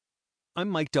I'm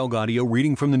Mike Delgadio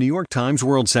reading from the New York Times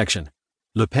World section.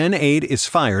 Le Pen aide is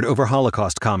fired over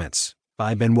Holocaust comments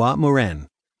by Benoît Morenne.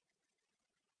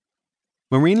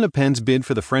 Marine Le Pen's bid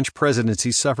for the French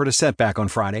presidency suffered a setback on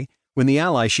Friday when the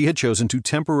ally she had chosen to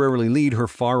temporarily lead her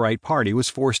far-right party was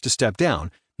forced to step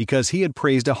down because he had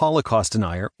praised a Holocaust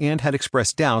denier and had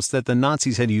expressed doubts that the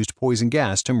Nazis had used poison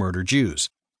gas to murder Jews.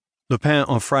 Le Pen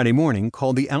on Friday morning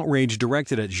called the outrage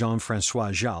directed at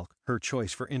Jean-François Jalk, her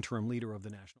choice for interim leader of the National